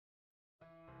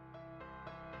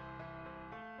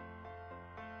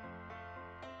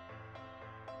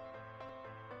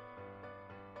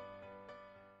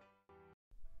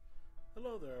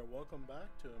Hello there, welcome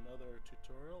back to another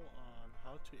tutorial on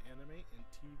how to animate in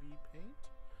TV Paint.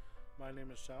 My name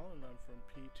is Shalon and I'm from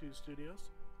P2 Studios.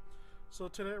 So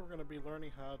today we're going to be learning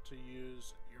how to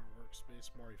use your workspace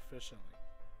more efficiently.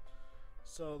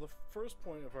 So the first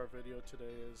point of our video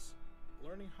today is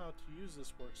learning how to use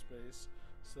this workspace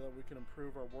so that we can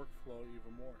improve our workflow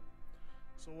even more.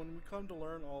 So when we come to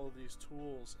learn all of these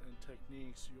tools and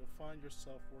techniques, you'll find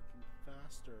yourself working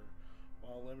faster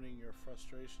while limiting your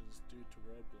frustrations due to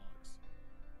roadblocks.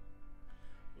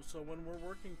 So when we're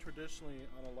working traditionally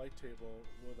on a light table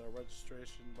with a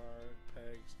registration bar,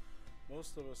 pegs,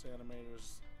 most of us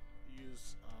animators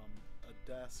use a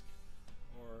desk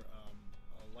or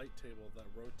a light table that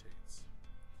rotates.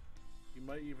 You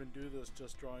might even do this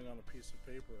just drawing on a piece of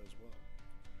paper as well.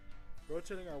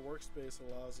 Rotating our workspace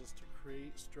allows us to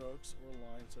create strokes or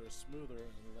lines that are smoother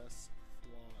and less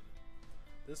flawed.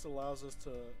 This allows us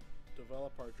to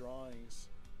develop our drawings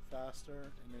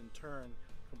faster and in turn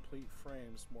complete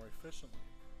frames more efficiently.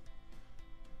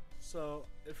 So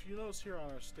if you notice here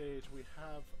on our stage we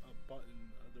have a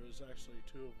button, there's actually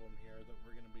two of them here that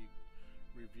we're going to be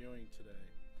reviewing today.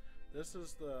 This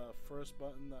is the first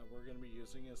button that we're going to be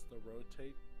using, is the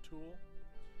rotate tool.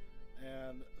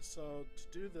 And so to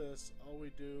do this, all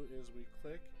we do is we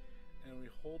click and we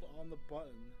hold on the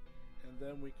button, and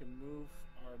then we can move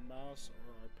our mouse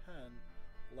or our pen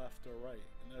left or right.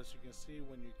 And as you can see,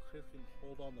 when you click and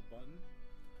hold on the button,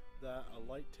 that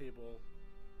a light table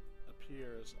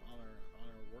appears on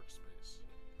our workspace.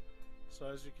 So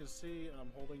as you can see,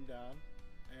 I'm holding down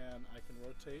and I can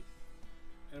rotate,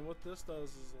 and what this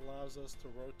does is allows us to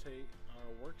rotate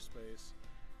our workspace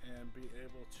and be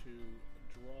able to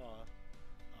draw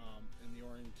in the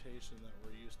orientation that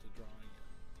we're used to drawing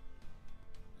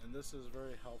in. And this is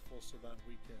very helpful so that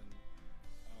we can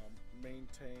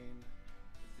maintain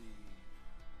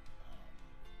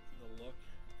the look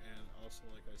and also,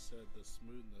 like I said, the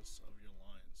smoothness of your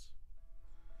lines.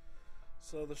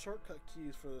 So the shortcut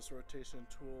keys for this rotation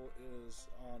tool is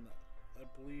on, I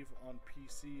believe on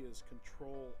PC, is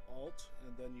Control Alt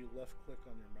and then you left click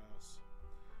on your mouse.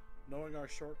 Knowing our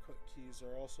shortcut keys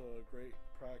are also a great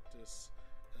practice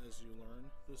as you learn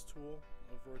this tool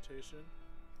of rotation.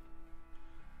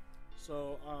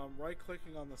 So right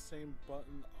clicking on the same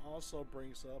button also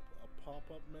brings up a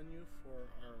pop-up menu for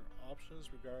our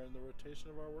options regarding the rotation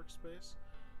of our workspace.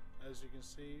 As you can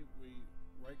see, we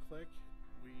right click,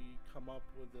 we come up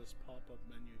with this pop-up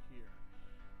menu here.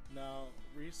 Now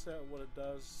reset, what it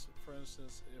does, for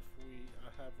instance, if we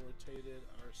have rotated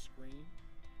our screen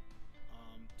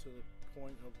to the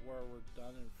point of where we're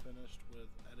done and finished with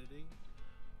editing,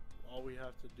 all we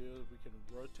have to do is we can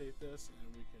rotate this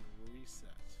and we can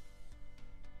reset.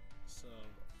 So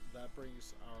that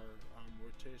brings our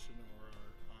rotation or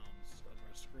of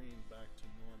our screen back to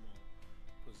normal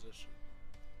position.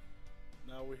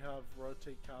 Now we have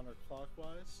rotate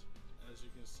counterclockwise. As you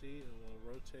can see, it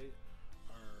will rotate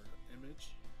our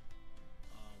image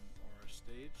or our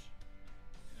stage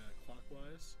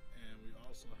clockwise, and we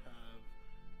also have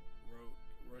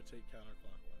rotate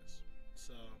counterclockwise.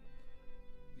 So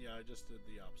yeah, I just did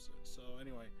the opposite. So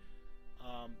anyway,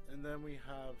 and then we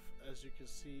have, as you can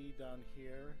see down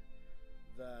here,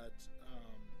 that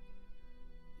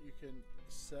you can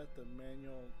set the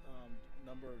manual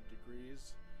number of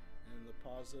degrees in the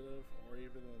positive or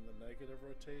even in the negative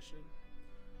rotation.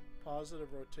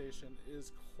 Positive rotation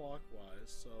is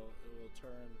clockwise, so it will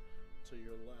turn to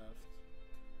your left,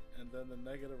 and then the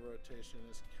negative rotation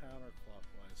is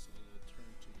counterclockwise, so it will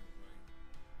turn to your right.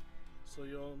 So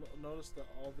you'll notice that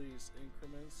all these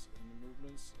increments and the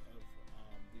movements of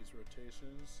these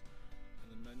rotations in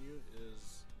the menu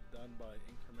is done by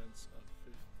increments of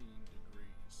 15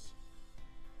 degrees.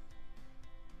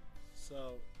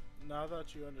 So now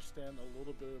that you understand a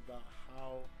little bit about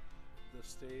how the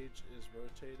stage is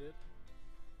rotated,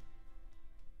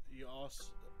 we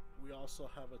also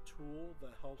have a tool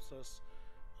that helps us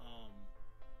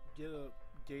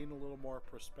gain a little more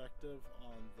perspective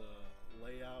on the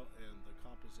layout and the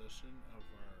composition of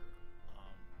our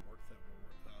work that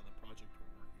the project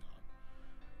we're working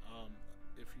on.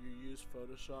 If you use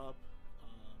Photoshop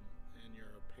and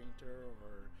you're a painter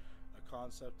or a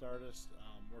concept artist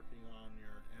working on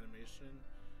your animation,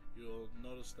 you'll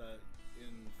notice that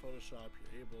in Photoshop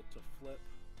you're able to flip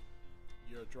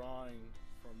your drawing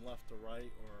from left to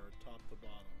right or top to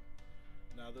bottom.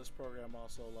 Now this program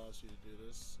also allows you to do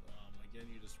this. Again,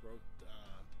 you just go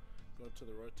to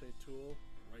the rotate tool,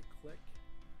 right click,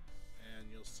 and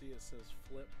you'll see it says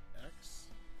flip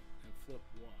X and flip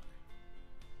Y.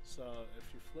 So if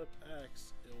you flip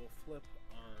X, it will flip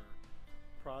our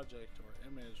project or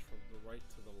image from the right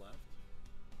to the left.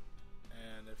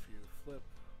 And if you flip,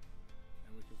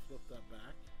 and we can flip that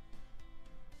back,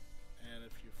 and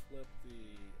if you flip the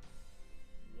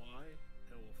Y,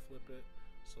 it will flip it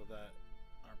so that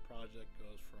our project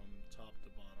goes from top to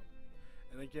bottom.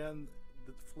 And again,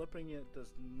 flipping it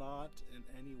does not in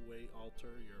any way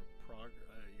alter your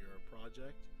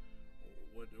project,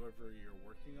 whatever you're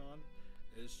working on.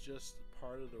 It's just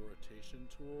part of the rotation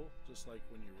tool, just like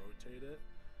when you rotate it.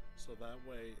 So that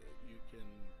way you can,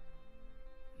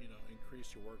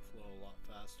 increase your workflow a lot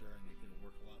faster, and you can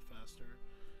work a lot faster.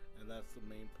 And that's the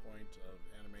main point of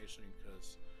animation,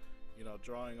 because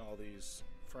drawing all these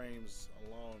frames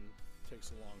alone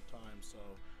takes a long time. So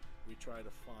we try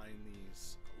to find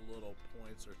these little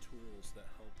points or tools that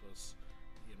help us,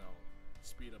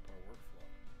 speed up our workflow.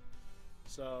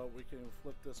 So we can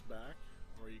flip this back,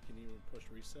 or you can even push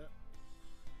reset.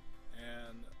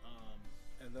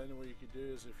 And then what you can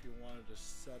do is, if you want to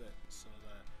just set it so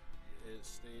that it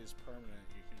stays permanent,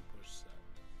 you can push set.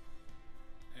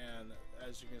 And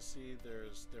as you can see,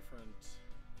 there's different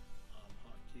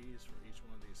hotkeys for each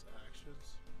one of these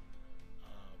actions,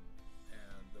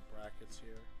 and the brackets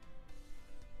here.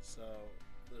 So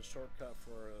the shortcut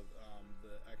for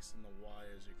the X and the Y,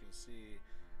 as you can see,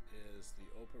 is the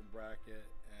open bracket,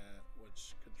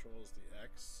 which controls the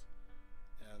X,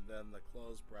 and then the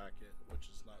closed bracket, which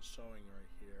is not showing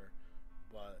right here,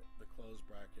 but the closed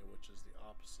bracket, which is the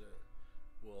opposite,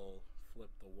 will flip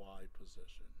the Y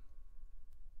position.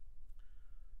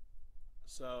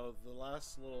 So the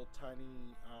last little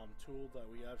tiny tool that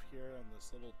we have here on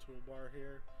this little toolbar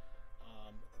here,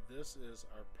 this is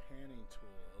our panning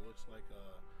tool. It looks like a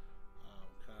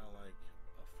kind of like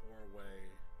a four-way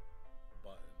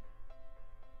button.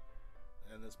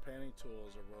 And this panning tool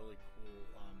is a really cool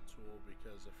tool,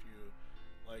 because if you,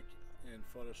 like in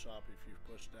Photoshop, if you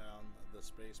push down the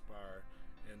space bar,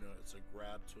 and it's a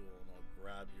grab tool, and it'll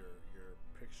grab your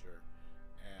picture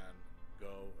and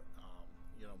go,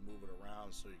 move it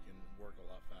around so you can work a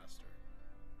lot faster.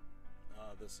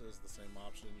 This is the same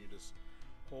option. You just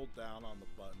hold down on the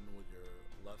button with your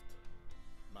left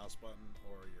mouse button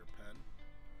or your pen,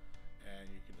 and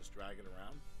you can just drag it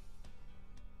around,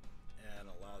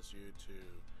 and allows you to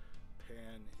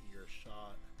pan your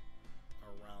shot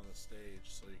around the stage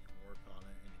so you can work on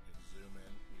it, and you can zoom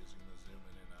in using the zoom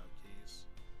in and out keys.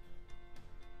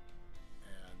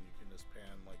 And you can just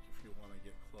pan, like if you want to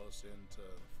get close into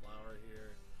the flower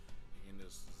here, you can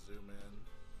just zoom in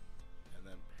and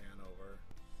then pan over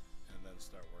and then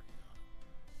start working on it.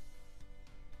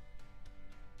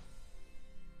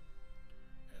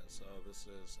 And so this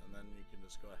is, and then you can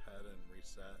just go ahead and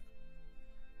reset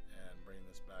and bring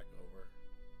this back over.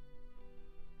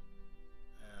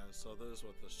 And so this is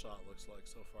what the shot looks like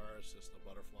so far. It's just a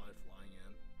butterfly flying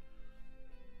in.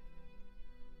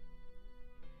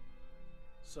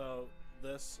 So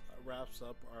this wraps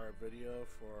up our video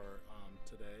for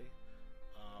today.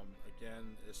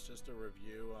 Again, it's just a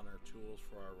review on our tools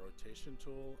for our rotation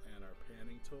tool and our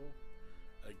panning tool.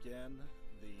 Again,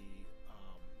 the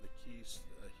keys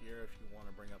here, if you want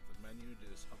to bring up the menu,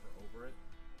 just hover over it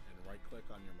and right click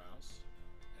on your mouse,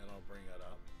 and it'll bring it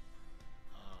up.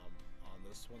 On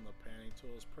this one, the panning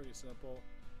tool is pretty simple.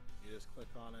 You just click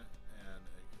on it and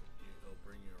it'll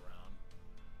bring you around.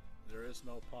 There is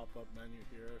no pop-up menu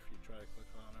here if you try to click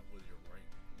on it with your right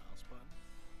mouse button.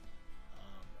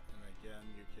 And again,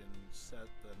 you can set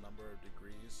the number of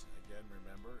degrees. Again,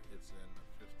 remember, it's in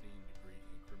 15-degree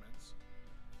increments,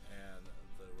 and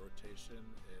the rotation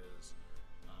is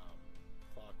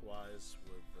clockwise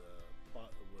with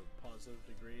positive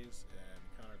degrees, and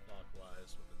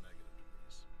counterclockwise with the negative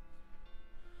degrees.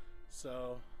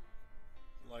 So,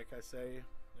 like I say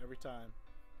every time,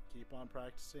 keep on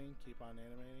practicing, keep on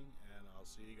animating, and I'll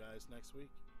see you guys next week.